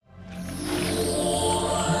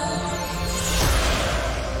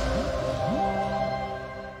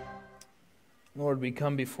Lord, we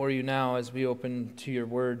come before you now as we open to your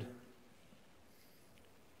word.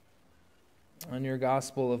 On your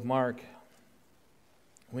Gospel of Mark,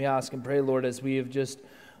 we ask and pray, Lord, as we have just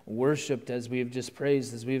worshiped, as we have just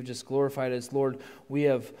praised, as we have just glorified, as Lord, we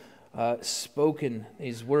have spoken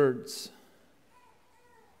these words.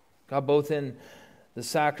 God, both in the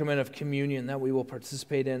sacrament of communion that we will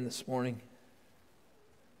participate in this morning,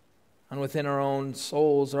 and within our own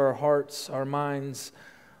souls, our hearts, our minds,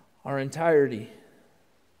 our entirety,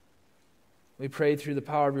 we pray through the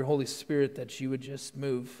power of your Holy Spirit that you would just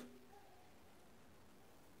move,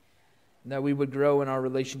 and that we would grow in our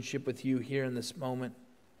relationship with you here in this moment,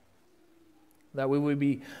 that we would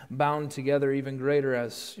be bound together even greater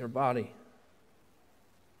as your body,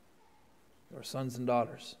 your sons and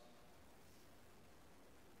daughters.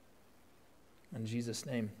 In Jesus'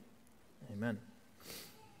 name, amen.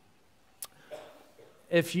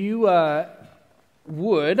 If you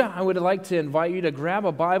I would like to invite you to grab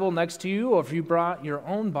a Bible next to you, or if you brought your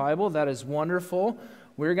own Bible, that is wonderful.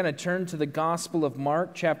 We're going to turn to the Gospel of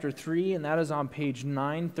Mark, chapter 3, and that is on page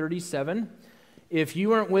 937. If you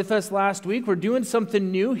weren't with us last week, we're doing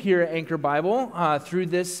something new here at Anchor Bible through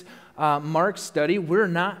this Mark study. We're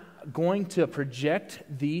not going to project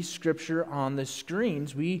the scripture on the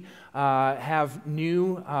screens. We have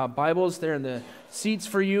new Bibles there in the seats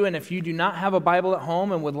for you, and if you do not have a Bible at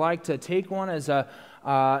home and would like to take one as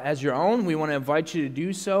your own, we want to invite you to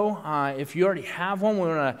do so. If you already have one, we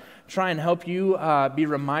want to try and help you be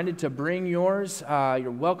reminded to bring yours.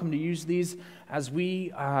 You're welcome to use these as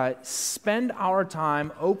we spend our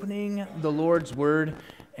time opening the Lord's Word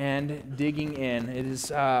and digging in. It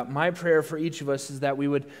is my prayer for each of us is that we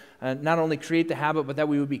would not only create the habit, but that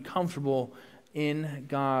we would be comfortable in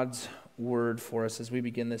God's Word for us as we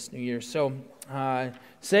begin this new year. So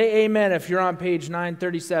say amen if you're on page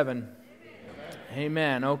 937.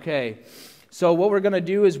 Amen. Okay. So what we're going to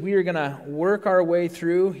do is we are going to work our way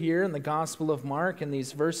through here in the Gospel of Mark in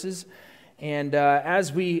these verses. And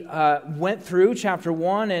as we went through chapter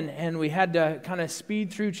 1 and we had to kind of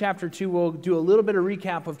speed through chapter 2, we'll do a little bit of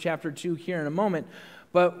recap of chapter 2 here in a moment.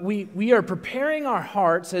 But we are preparing our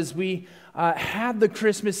hearts as we had the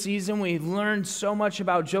Christmas season. We've learned so much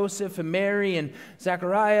about Joseph and Mary and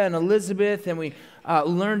Zechariah and Elizabeth, and we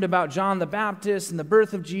learned about John the Baptist and the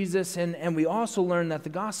birth of Jesus, and we also learned that the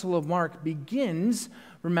Gospel of Mark begins,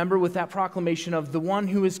 remember, with that proclamation of the one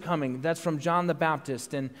who is coming. That's from John the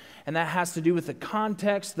Baptist, and that has to do with the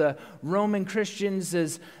context. The Roman Christians,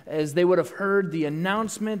 as they would have heard the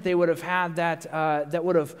announcement, they would have had that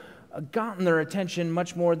would have gotten their attention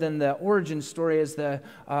much more than the origin story as the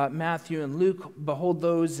Matthew and Luke behold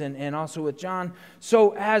those, and also with John.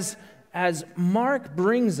 So as Mark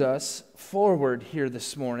brings us forward here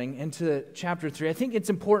this morning into chapter 3, I think it's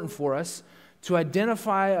important for us to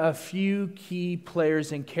identify a few key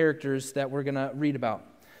players and characters that we're going to read about.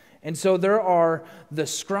 And so there are the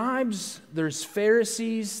scribes, there's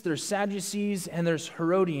Pharisees, there's Sadducees, and there's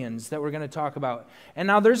Herodians that we're going to talk about. And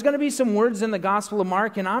now there's going to be some words in the Gospel of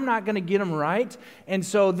Mark, and I'm not going to get them right. And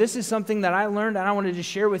so this is something that I learned, and I wanted to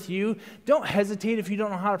share with you. Don't hesitate if you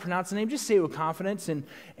don't know how to pronounce the name. Just say it with confidence, and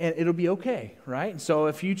it'll be okay, right? So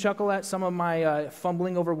if you chuckle at some of my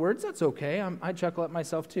fumbling over words, that's okay. I chuckle at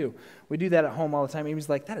myself too. We do that at home all the time. Amy's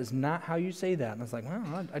like, that is not how you say that. And I was like,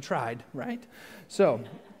 well, I tried, right? So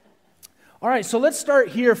all right, so let's start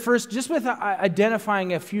here first just with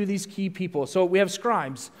identifying a few of these key people. So we have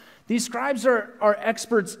scribes. These scribes are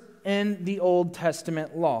experts in the Old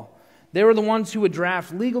Testament law. They were the ones who would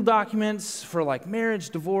draft legal documents for like marriage,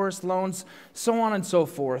 divorce, loans, so on and so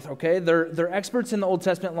forth, okay? They're experts in the Old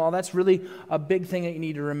Testament law. That's really a big thing that you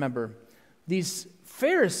need to remember. These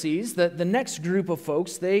Pharisees, the next group of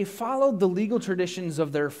folks, they followed the legal traditions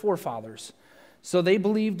of their forefathers. So they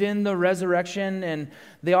believed in the resurrection, and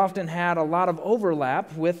they often had a lot of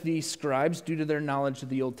overlap with the scribes due to their knowledge of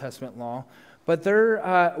the Old Testament law. But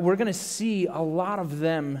we're going to see a lot of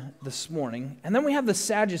them this morning. And then we have the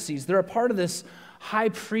Sadducees. They're a part of this high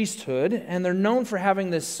priesthood, and they're known for having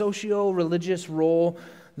this socio-religious role.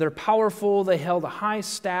 They're powerful. They held a high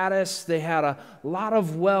status. They had a lot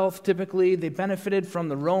of wealth, typically. They benefited from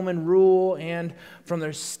the Roman rule and from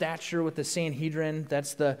their stature with the Sanhedrin.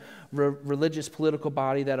 That's the religious political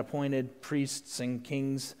body that appointed priests and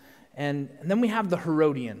kings. And then we have the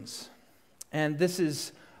Herodians. And this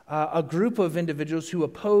is a group of individuals who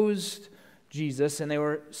opposed Jesus, and they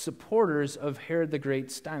were supporters of Herod the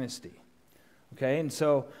Great's dynasty. Okay, and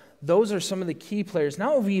so those are some of the key players.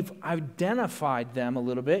 Now we've identified them a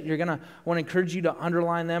little bit. I want to encourage you to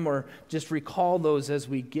underline them or just recall those as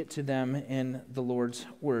we get to them in the Lord's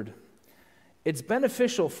Word. it's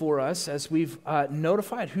beneficial for us as we've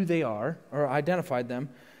notified who they are or identified them,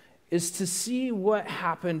 is to see what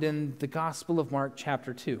happened in the Gospel of Mark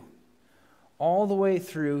chapter 2, all the way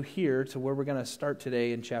through here to where we're going to start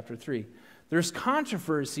today in chapter 3. There's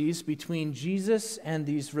controversies between Jesus and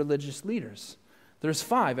these religious leaders. There's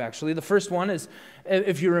 5, actually. The first one is,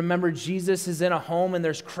 if you remember, Jesus is in a home and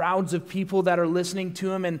there's crowds of people that are listening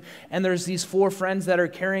to him, and there's these 4 friends that are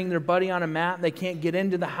carrying their buddy on a mat, and they can't get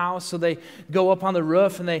into the house, so they go up on the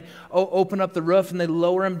roof, and they open up the roof, and they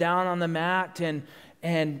lower him down on the mat,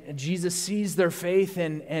 and Jesus sees their faith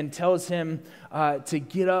and tells him to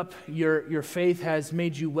get up, your faith has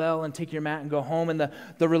made you well, and take your mat and go home. And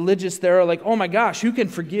the religious there are like, oh my gosh, who can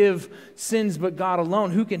forgive sins but God alone?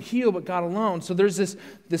 Who can heal but God alone? So there's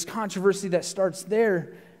this controversy that starts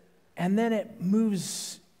there, and then it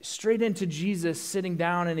moves straight into Jesus sitting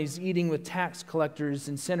down, and he's eating with tax collectors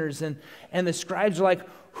and sinners, and the scribes are like,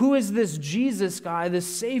 who is this Jesus guy, this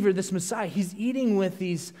Savior, this Messiah? He's eating with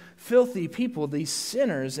these filthy people, these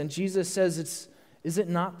sinners. And Jesus says, is it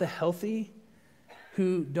not the healthy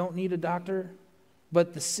who don't need a doctor,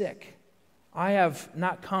 but the sick? I have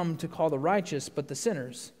not come to call the righteous, but the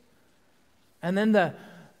sinners. And then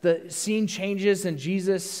the scene changes, and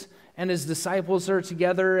Jesus and his disciples are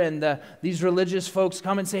together, and these religious folks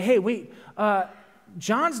come and say, hey, wait,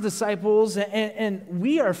 John's disciples and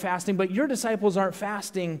we are fasting, but your disciples aren't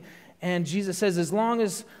fasting. And Jesus says, as long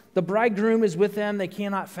as the bridegroom is with them, they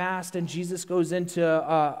cannot fast. And Jesus goes into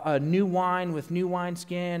a new wine with new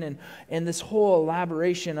wineskin, and this whole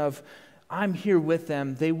elaboration of, I'm here with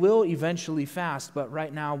them. They will eventually fast, but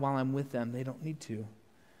right now, while I'm with them, they don't need to.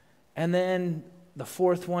 And then the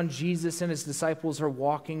 4th one, Jesus and his disciples are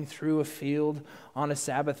walking through a field on a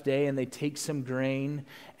Sabbath day, and they take some grain,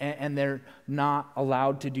 and they're not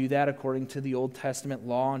allowed to do that according to the Old Testament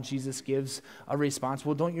law. And Jesus gives a response.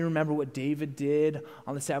 Well, don't you remember what David did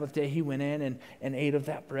on the Sabbath day? He went in and ate of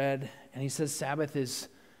that bread. And he says Sabbath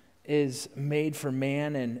is made for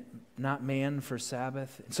man and not man for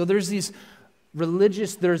Sabbath. So there's these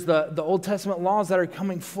religious, there's the Old Testament laws that are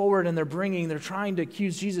coming forward, and they're trying to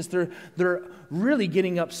accuse Jesus. They're really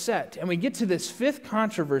getting upset. And we get to this 5th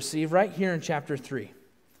controversy right here in chapter 3.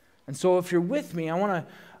 And so if you're with me, I want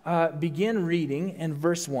to begin reading in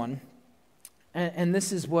verse 1. And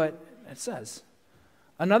this is what it says.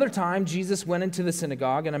 Another time, Jesus went into the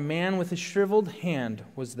synagogue, and a man with a shriveled hand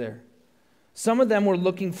was there. Some of them were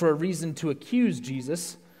looking for a reason to accuse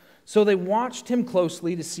Jesus, so they watched him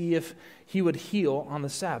closely to see if he would heal on the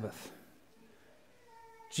Sabbath.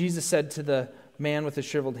 Jesus said to the man with the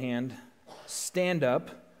shriveled hand, stand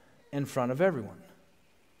up in front of everyone.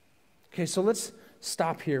 Okay, so let's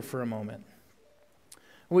stop here for a moment.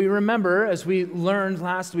 We remember, as we learned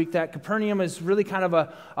last week, that Capernaum is really kind of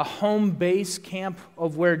a home base camp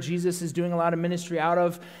of where Jesus is doing a lot of ministry out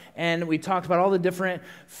of. And we talked about all the different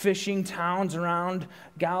fishing towns around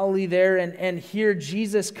Galilee there. And here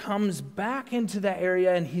Jesus comes back into that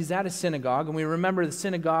area, and he's at a synagogue. And we remember the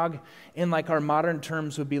synagogue, in like our modern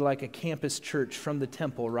terms, would be like a campus church from the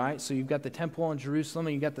temple, right? So you've got the temple in Jerusalem,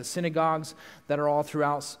 and you've got the synagogues that are all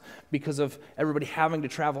throughout because of everybody having to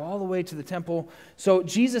travel all the way to the temple. So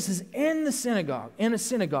Jesus is in a synagogue,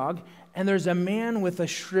 and there's a man with a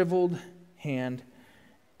shriveled hand,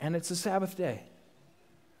 and it's a Sabbath day.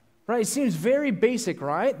 Right? It seems very basic,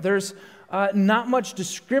 right? There's not much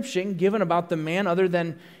description given about the man other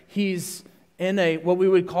than he's in what we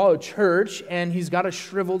would call a church, and he's got a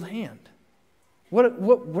shriveled hand.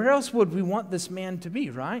 Where else would we want this man to be,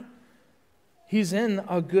 right? He's in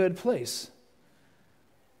a good place.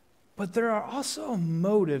 But there are also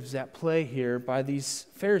motives at play here by these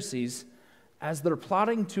Pharisees as they're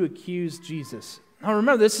plotting to accuse Jesus. Now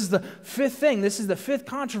remember, this is the 5th thing. This is the 5th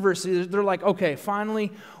controversy. They're like, okay,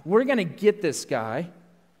 finally, we're going to get this guy,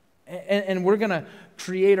 and we're going to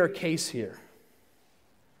create our case here.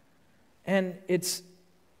 And it's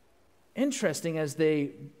interesting as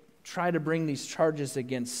they try to bring these charges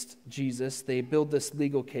against Jesus. They build this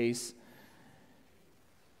legal case.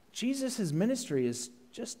 Jesus' ministry has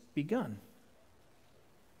just begun.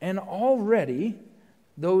 And already,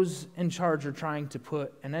 those in charge are trying to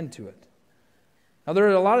put an end to it. Now, there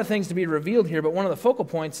are a lot of things to be revealed here, but one of the focal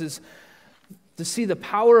points is to see the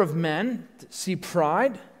power of men, to see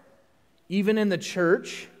pride, even in the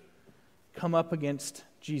church, come up against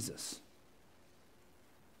Jesus.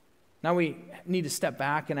 Now we need to step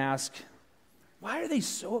back and ask, why are they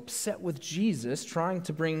so upset with Jesus trying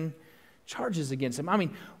to bring charges against him? I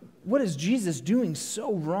mean, what is Jesus doing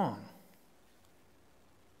so wrong?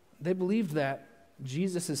 They believed that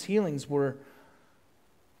Jesus' healings were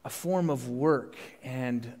a form of work.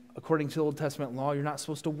 And according to the Old Testament law, you're not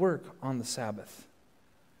supposed to work on the Sabbath.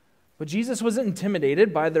 But Jesus wasn't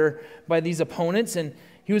intimidated by these opponents, and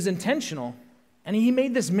he was intentional. And he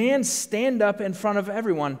made this man stand up in front of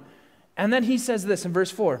everyone. And then he says this in verse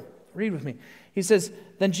 4. Read with me. He says,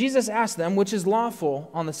 "Then Jesus asked them, which is lawful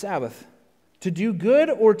on the Sabbath, to do good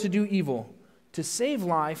or to do evil, to save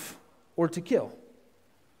life or to kill?"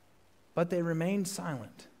 But they remained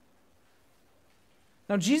silent.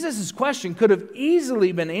 Now, Jesus' question could have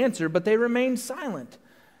easily been answered, but they remained silent.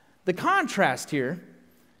 The contrast here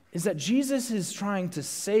is that Jesus is trying to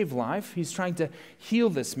save life. He's trying to heal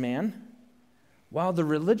this man, while the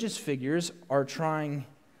religious figures are trying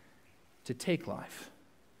to take life.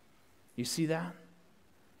 You see that?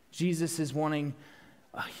 Jesus is wanting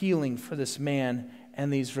a healing for this man,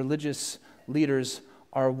 and these religious leaders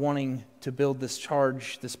are wanting to build this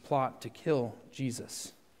charge, this plot to kill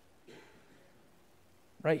Jesus.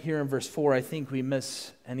 Right here in verse 4, I think we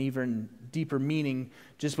miss an even deeper meaning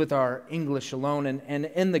just with our English alone. And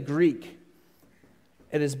in the Greek,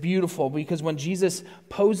 it is beautiful because when Jesus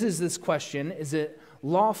poses this question, is it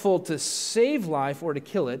lawful to save life or to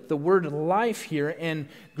kill it? The word life here in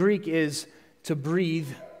Greek is to breathe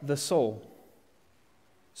the soul.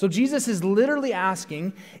 So Jesus is literally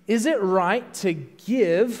asking, is it right to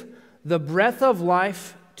give the breath of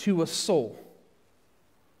life to a soul?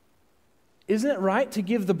 Isn't it right to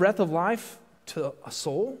give the breath of life to a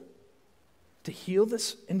soul? To heal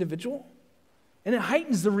this individual? And it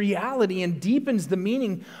heightens the reality and deepens the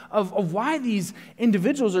meaning of why these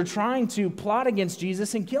individuals are trying to plot against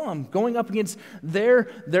Jesus and kill him, going up against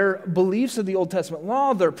their beliefs of the Old Testament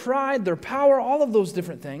law, their pride, their power, all of those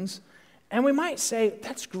different things. And we might say,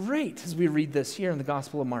 that's great as we read this here in the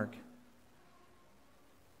Gospel of Mark.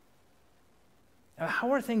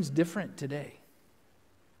 How are things different today?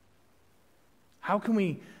 How can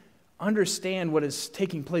we understand what is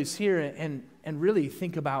taking place here and really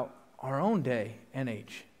think about our own day and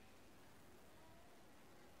age?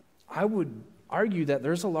 I would argue that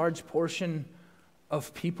there's a large portion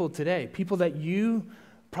of people today, people that you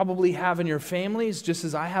probably have in your families, just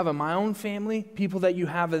as I have in my own family, people that you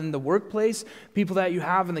have in the workplace, people that you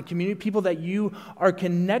have in the community, people that you are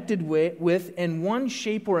connected with in one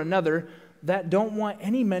shape or another that don't want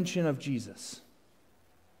any mention of Jesus.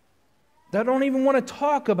 That don't even want to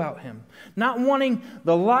talk about him, not wanting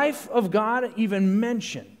the life of God even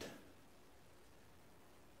mentioned.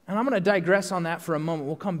 And I'm going to digress on that for a moment.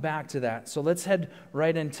 We'll come back to that. So let's head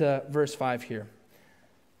right into verse 5 here.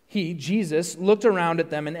 He, Jesus, looked around at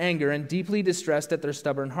them in anger and deeply distressed at their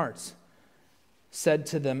stubborn hearts, said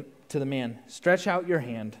to the man, "Stretch out your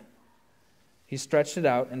hand." He stretched it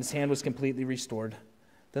out, and his hand was completely restored.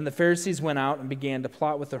 Then the Pharisees went out and began to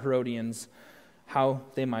plot with the Herodians how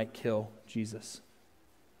they might kill Jesus.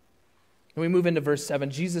 And we move into verse 7.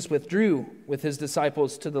 Jesus withdrew with his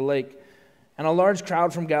disciples to the lake, and a large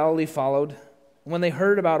crowd from Galilee followed. When they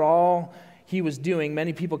heard about all he was doing,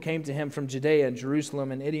 many people came to him from Judea and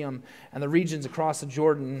Jerusalem and Idumea and the regions across the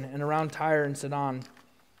Jordan and around Tyre and Sidon.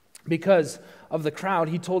 Because of the crowd,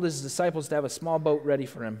 he told his disciples to have a small boat ready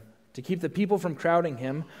for him, to keep the people from crowding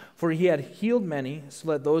him, for he had healed many, so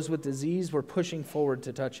that those with disease were pushing forward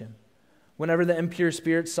to touch him. Whenever the impure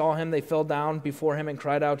spirits saw him, they fell down before him and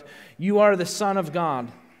cried out, "You are the Son of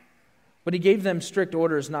God." But he gave them strict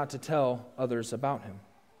orders not to tell others about him.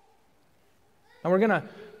 And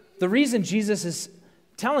the reason Jesus is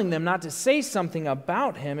telling them not to say something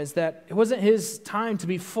about him is that it wasn't his time to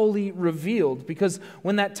be fully revealed, because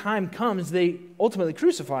when that time comes, they ultimately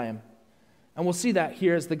crucify him. And we'll see that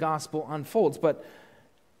here as the gospel unfolds. But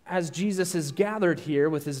as Jesus is gathered here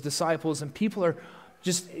with his disciples, and people are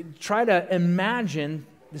just try to imagine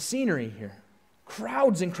the scenery here.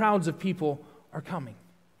 Crowds and crowds of people are coming.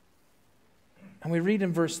 And we read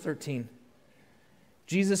in verse 13,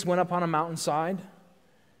 Jesus went up on a mountainside,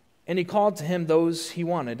 and he called to him those he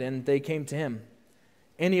wanted, and they came to him.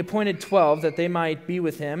 And he appointed 12 that they might be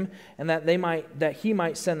with him, and that he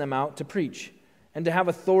might send them out to preach, and to have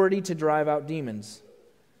authority to drive out demons.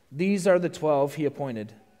 These are the 12 he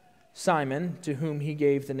appointed: Simon, to whom he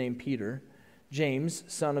gave the name Peter; James,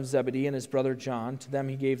 son of Zebedee, and his brother John. To them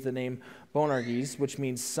he gave the name Boanerges, which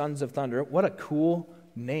means sons of thunder. What a cool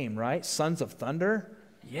name, right? Sons of thunder?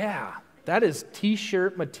 Yeah, that is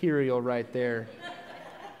t-shirt material right there.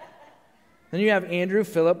 Then you have Andrew,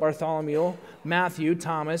 Philip, Bartholomew, Matthew,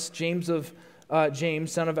 Thomas, James,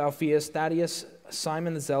 son of Alphaeus, Thaddeus,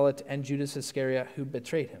 Simon the Zealot, and Judas Iscariot, who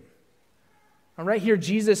betrayed him. Now, right here,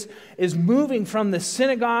 Jesus is moving from the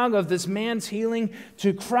synagogue of this man's healing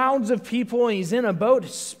to crowds of people, and he's in a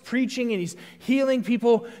boat preaching, and he's healing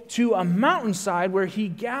people to a mountainside where he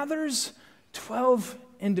gathers 12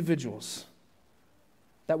 individuals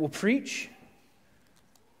that will preach,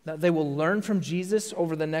 that they will learn from Jesus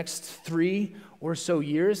over the next 3 or so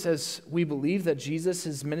years, as we believe that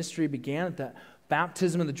Jesus' ministry began at the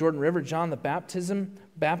baptism of the Jordan River, John the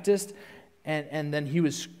Baptist, and then he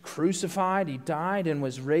was crucified, he died, and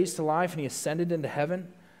was raised to life, and he ascended into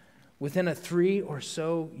heaven within a 3 or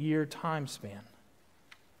so year time span.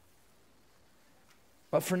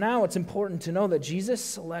 But for now, it's important to know that Jesus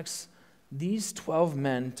selects these 12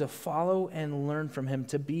 men to follow and learn from him,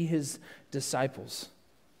 to be his disciples,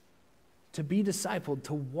 to be discipled,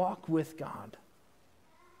 to walk with God.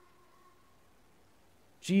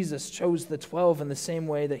 Jesus chose the 12 in the same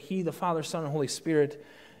way that he, the Father, Son, and Holy Spirit,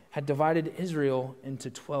 had divided Israel into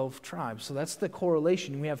 12 tribes. So that's the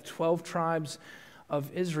correlation. We have 12 tribes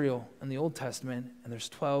of Israel in the Old Testament, and there's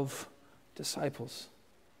 12 disciples.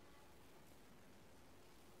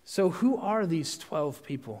 So who are these 12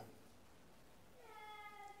 people?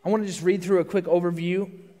 I want to just read through a quick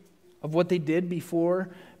overview of what they did before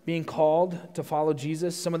being called to follow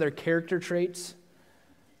Jesus, some of their character traits.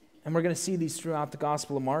 And we're going to see these throughout the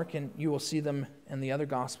Gospel of Mark, and you will see them in the other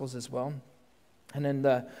Gospels as well, and in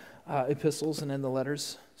the epistles and in the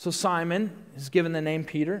letters. So Simon is given the name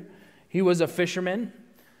Peter. He was a fisherman.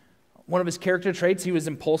 One of his character traits, he was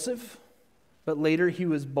impulsive, but later he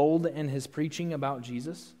was bold in his preaching about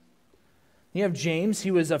Jesus. You have James.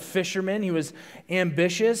 He was a fisherman. He was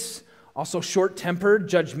ambitious, also short-tempered,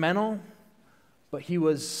 judgmental, but he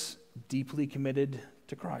was deeply committed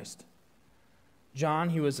to Christ. John,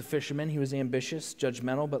 he was a fisherman. He was ambitious,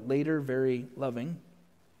 judgmental, but later very loving.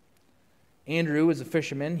 Andrew was a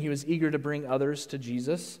fisherman. He was eager to bring others to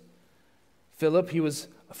Jesus. Philip, he was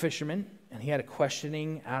a fisherman, and he had a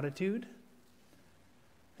questioning attitude.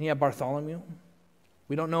 And you have Bartholomew.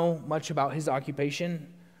 We don't know much about his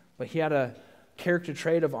occupation, but he had a character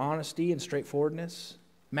trait of honesty and straightforwardness.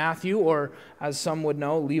 Matthew, or as some would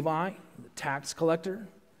know, Levi, the tax collector,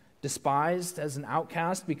 despised as an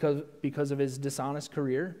outcast because of his dishonest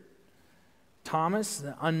career. Thomas,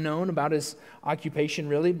 unknown about his occupation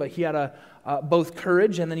really, but he had both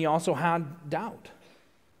courage and then he also had doubt.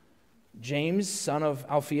 James, son of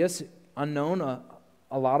Alphaeus, unknown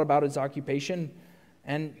a lot about his occupation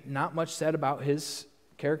and not much said about his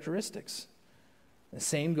characteristics. The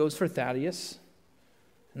same goes for Thaddeus.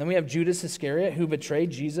 And then we have Judas Iscariot, who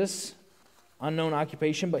betrayed Jesus, unknown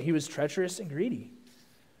occupation, but he was treacherous and greedy.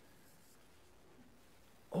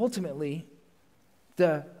 Ultimately,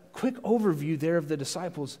 the quick overview there of the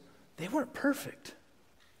disciples, they weren't perfect.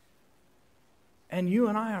 And you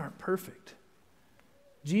and I aren't perfect.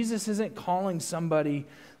 Jesus isn't calling somebody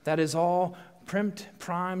that is all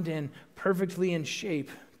primed, and perfectly in shape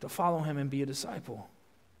to follow him and be a disciple.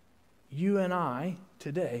 You and I,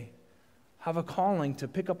 today, have a calling to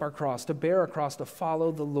pick up our cross, to bear our cross, to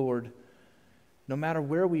follow the Lord. No matter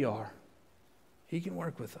where we are, he can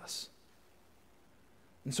work with us.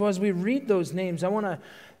 And so as we read those names, I want to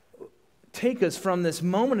take us from this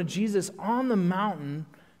moment of Jesus on the mountain,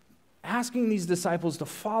 asking these disciples to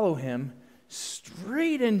follow him,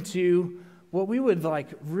 straight into what we would like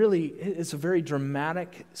really, it's a very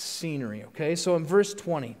dramatic scenery, okay? So in verse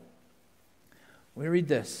 20, we read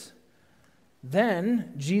this.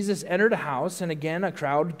 Then Jesus entered a house, and again a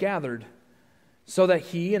crowd gathered, so that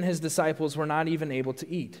he and his disciples were not even able to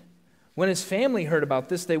eat. When his family heard about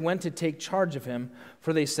this, they went to take charge of him,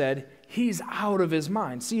 for they said, he's out of his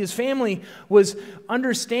mind. See, his family was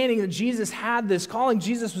understanding that Jesus had this calling,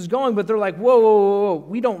 Jesus was going, but they're like, whoa,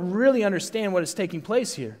 we don't really understand what is taking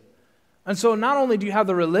place here. And so not only do you have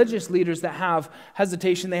the religious leaders that have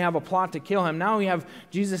hesitation, they have a plot to kill him. Now we have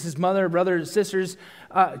Jesus' mother, brothers, and sisters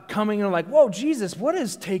coming and are like, whoa, Jesus, what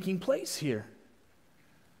is taking place here?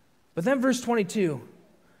 But then verse 22,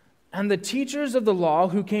 and the teachers of the law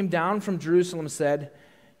who came down from Jerusalem said,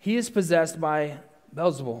 he is possessed by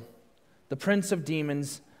Beelzebul, the prince of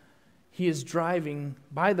demons. He is driving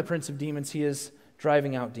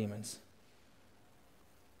out demons.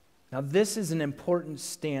 Now, this is an important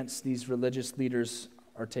stance these religious leaders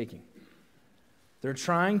are taking. They're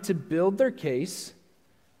trying to build their case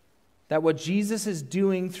that what Jesus is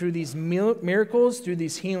doing through these miracles, through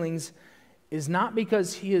these healings, is not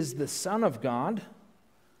because he is the Son of God,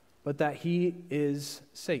 but that he is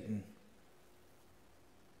Satan.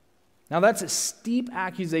 Now, that's a steep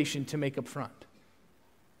accusation to make up front.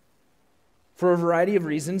 for a variety of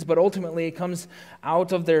reasons, but ultimately it comes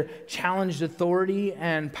out of their challenged authority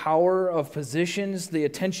and power of positions. The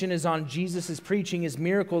attention is on Jesus' preaching, his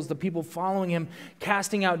miracles, the people following him,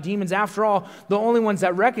 casting out demons. After all, the only ones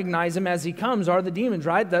that recognize him as he comes are the demons,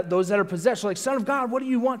 right? Those that are possessed are like, Son of God, what do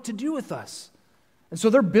you want to do with us? And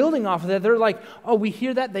so they're building off of that. They're like, oh, we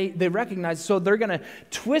hear that. They recognize it. So they're going to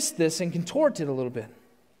twist this and contort it a little bit.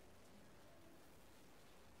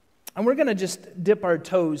 And we're going to just dip our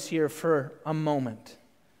toes here for a moment.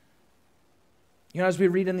 You know, as we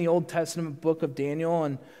read in the Old Testament book of Daniel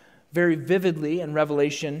and very vividly in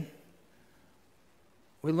Revelation,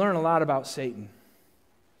 we learn a lot about Satan.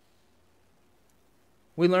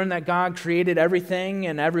 We learn that God created everything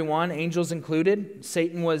and everyone, angels included.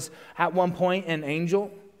 Satan was at one point an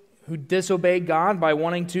angel who disobeyed God by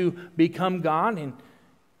wanting to become God. And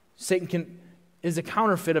Satan is a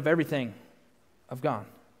counterfeit of everything of God.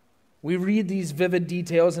 We read these vivid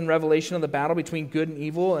details in Revelation of the battle between good and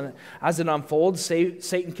evil, and as it unfolds,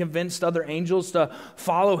 Satan convinced other angels to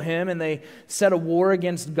follow him, and they set a war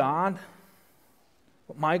against God.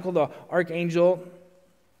 Michael, the archangel,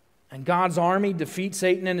 and God's army defeat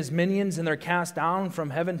Satan and his minions, and they're cast down from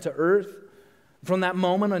heaven to earth. From that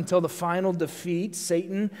moment until the final defeat,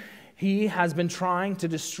 Satan, he has been trying to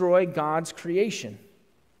destroy God's creation.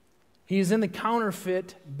 He is in the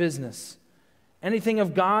counterfeit business. Anything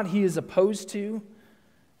of God he is opposed to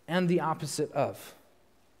and the opposite of.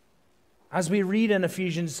 As we read in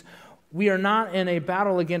Ephesians, we are not in a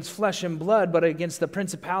battle against flesh and blood, but against the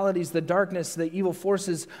principalities, the darkness, the evil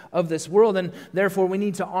forces of this world, and therefore we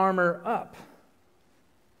need to armor up.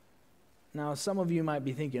 Now, some of you might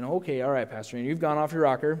be thinking, okay, all right, Pastor, you've gone off your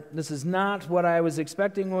rocker. This is not what I was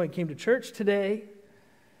expecting when we came to church today.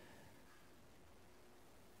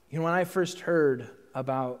 You know, when I first heard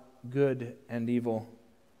about good and evil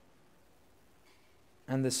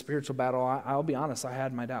and this spiritual battle, I'll be honest, I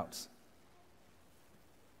had my doubts.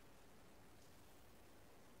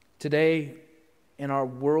 Today, in our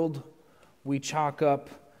world, we chalk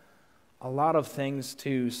up a lot of things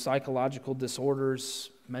to psychological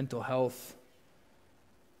disorders, mental health,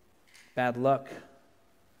 bad luck,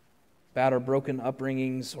 bad or broken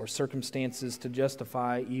upbringings or circumstances to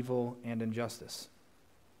justify evil and injustice.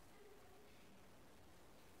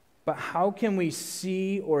 But how can we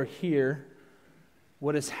see or hear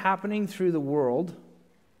what is happening through the world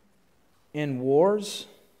in wars,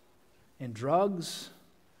 in drugs,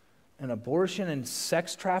 in abortion, and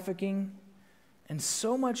sex trafficking, and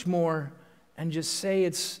so much more, and just say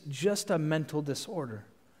it's just a mental disorder?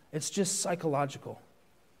 It's just psychological.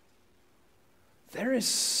 There is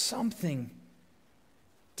something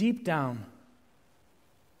deep down,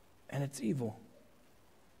 and it's evil.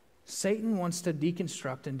 Satan wants to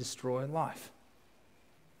deconstruct and destroy life.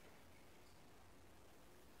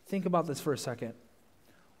 Think about this for a second.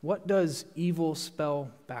 What does evil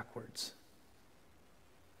spell backwards?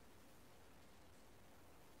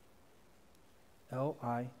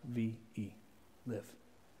 L-I-V-E. Live.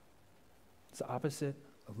 It's the opposite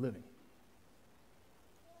of living.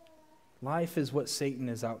 Life is what Satan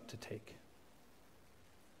is out to take.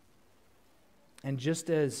 And just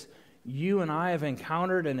as you and I have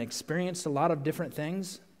encountered and experienced a lot of different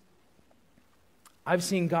things, I've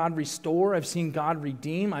seen God restore, I've seen God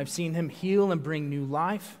redeem, I've seen him heal and bring new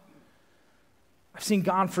life. I've seen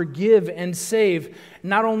God forgive and save,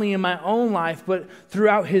 not only in my own life, but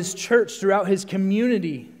throughout his church, throughout his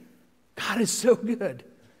community. God is so good.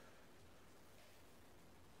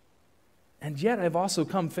 And yet I've also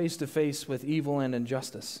come face to face with evil and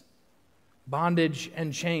injustice, bondage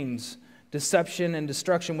and chains, deception and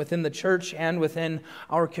destruction within the church and within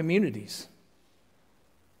our communities.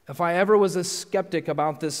 If I ever was a skeptic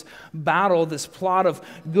about this battle, this plot of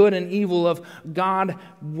good and evil, of God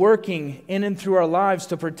working in and through our lives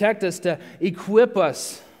to protect us, to equip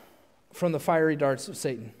us from the fiery darts of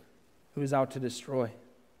Satan, who is out to destroy.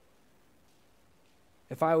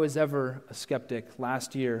 If I was ever a skeptic,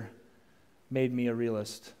 last year made me a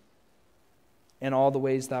realist in all the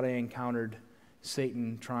ways that I encountered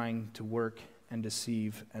Satan trying to work and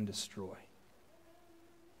deceive and destroy.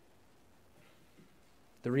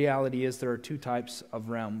 The reality is there are two types of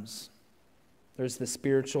realms. There's the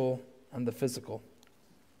spiritual and the physical.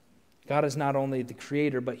 God is not only the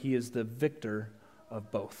creator, but he is the victor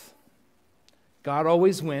of both. God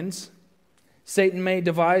always wins. Satan may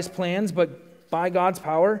devise plans, but by God's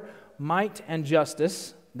power, might, and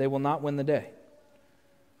justice, they will not win the day.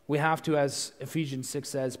 We have to, as Ephesians 6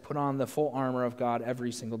 says, put on the full armor of God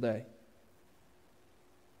every single day.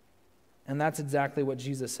 And that's exactly what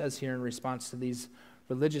Jesus says here in response to these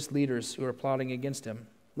religious leaders who are plotting against him.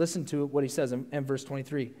 Listen to what he says in verse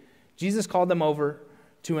 23. Jesus called them over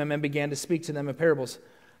to him and began to speak to them in parables.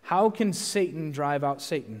 How can Satan drive out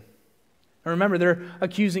Satan? And remember, they're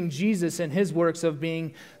accusing Jesus and his works of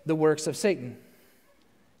being the works of Satan.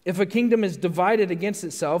 If a kingdom is divided against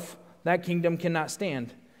itself, that kingdom cannot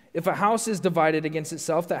stand. If a house is divided against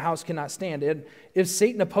itself, that house cannot stand. And if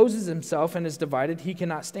Satan opposes himself and is divided, he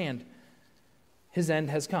cannot stand. His end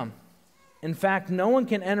has come. In fact, no one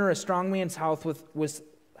can enter a strong man's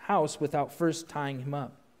house without first tying him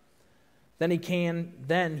up. Then he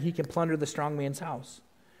can plunder the strong man's house.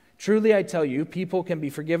 Truly I tell you, people can be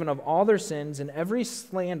forgiven of all their sins and every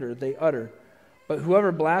slander they utter. But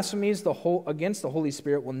whoever blasphemes against the Holy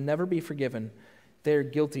Spirit will never be forgiven. They are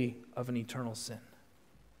guilty of an eternal sin.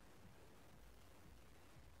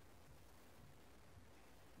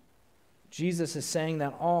 Jesus is saying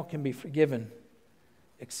that all can be forgiven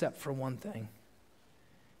except for one thing.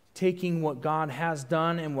 Taking what God has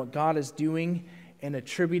done and what God is doing and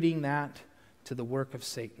attributing that to the work of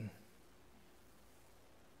Satan.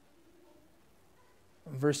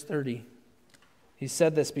 Verse 30, he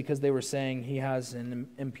said this because they were saying he has an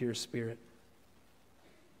impure spirit.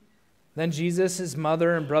 Then Jesus, his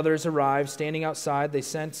mother and brothers arrived. Standing outside, they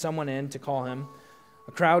sent someone in to call him.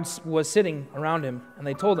 A crowd was sitting around him, and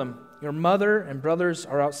they told him, "Your mother and brothers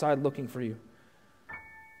are outside looking for you."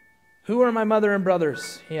 "Who are my mother and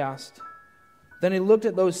brothers?" he asked. Then he looked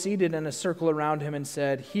at those seated in a circle around him and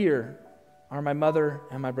said, "Here are my mother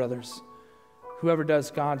and my brothers. Whoever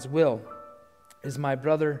does God's will is my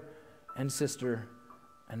brother and sister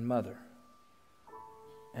and mother."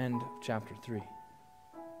 End of chapter 3.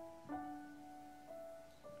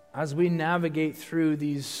 As we navigate through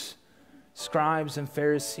these scribes and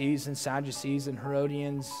Pharisees and Sadducees and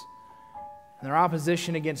Herodians and their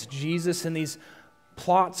opposition against Jesus and these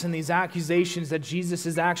plots and these accusations that Jesus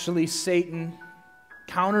is actually Satan,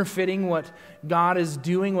 counterfeiting what God is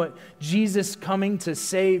doing, what Jesus coming to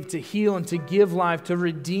save, to heal, and to give life, to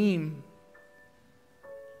redeem.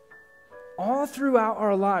 All throughout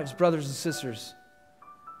our lives, brothers and sisters,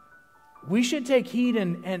 we should take heed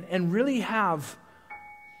and really have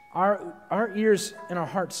our ears and our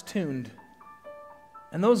hearts tuned.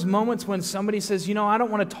 And those moments when somebody says, I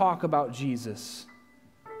don't want to talk about Jesus,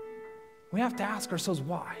 we have to ask ourselves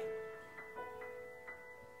why.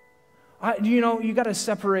 You got to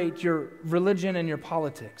separate your religion and your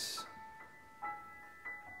politics.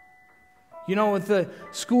 With the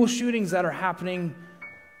school shootings that are happening,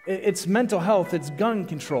 it's mental health, it's gun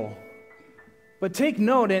control. But take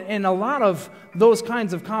note, in a lot of those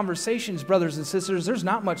kinds of conversations, brothers and sisters, there's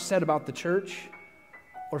not much said about the church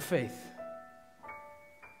or faith.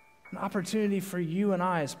 An opportunity for you and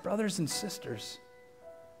I as brothers and sisters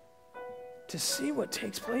to see what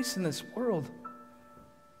takes place in this world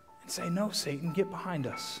and say, "No, Satan, get behind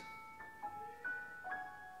us."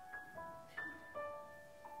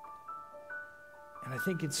 And I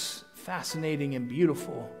think it's fascinating and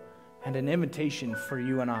beautiful and an invitation for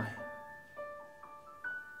you and I.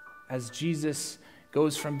 As Jesus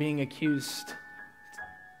goes from being accused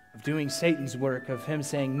of doing Satan's work, of him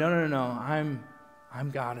saying, no,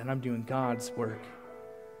 I'm God and I'm doing God's work.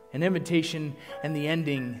 An invitation and the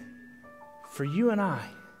ending for you and I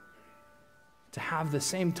to have the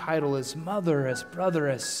same title as mother, as brother,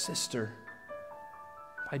 as sister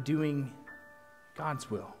by doing God's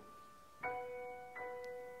will.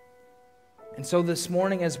 And so this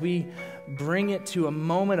morning, as we bring it to a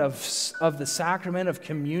moment of the sacrament of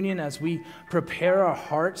communion, as we prepare our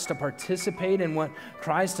hearts to participate in what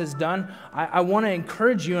Christ has done, I want to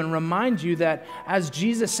encourage you and remind you that as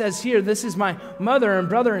Jesus says here, this is my mother and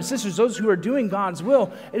brother and sisters, those who are doing God's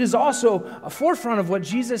will, it is also a forefront of what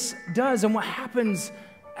Jesus does and what happens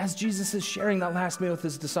as Jesus is sharing that last meal with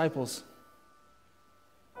his disciples.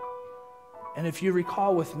 And if you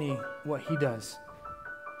recall with me what he does,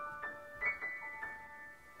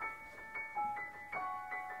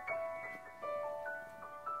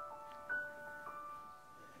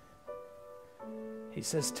 he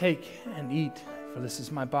says, "Take and eat, for this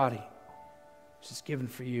is my body, which is given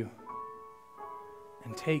for you.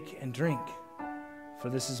 And take and drink, for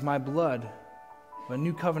this is my blood of a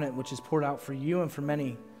new covenant, which is poured out for you and for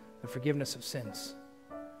many, the forgiveness of sins.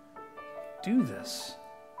 Do this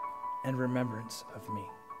in remembrance of me."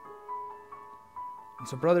 And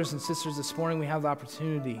so, brothers and sisters, this morning we have the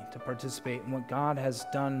opportunity to participate in what God has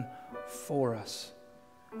done for us.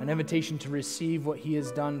 An invitation to receive what he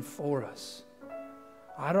has done for us.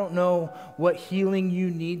 I don't know what healing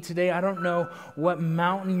you need today. I don't know what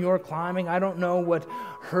mountain you're climbing. I don't know what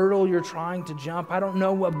hurdle you're trying to jump. I don't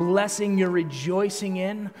know what blessing you're rejoicing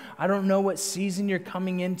in. I don't know what season you're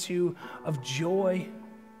coming into of joy.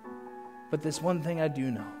 But this one thing I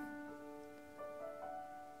do know,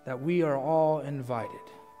 that we are all invited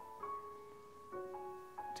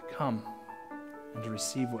to come and to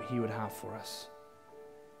receive what he would have for us.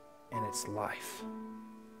 And it's life.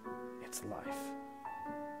 It's life.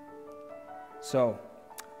 So,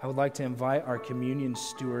 I would like to invite our communion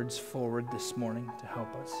stewards forward this morning to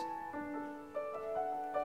help us.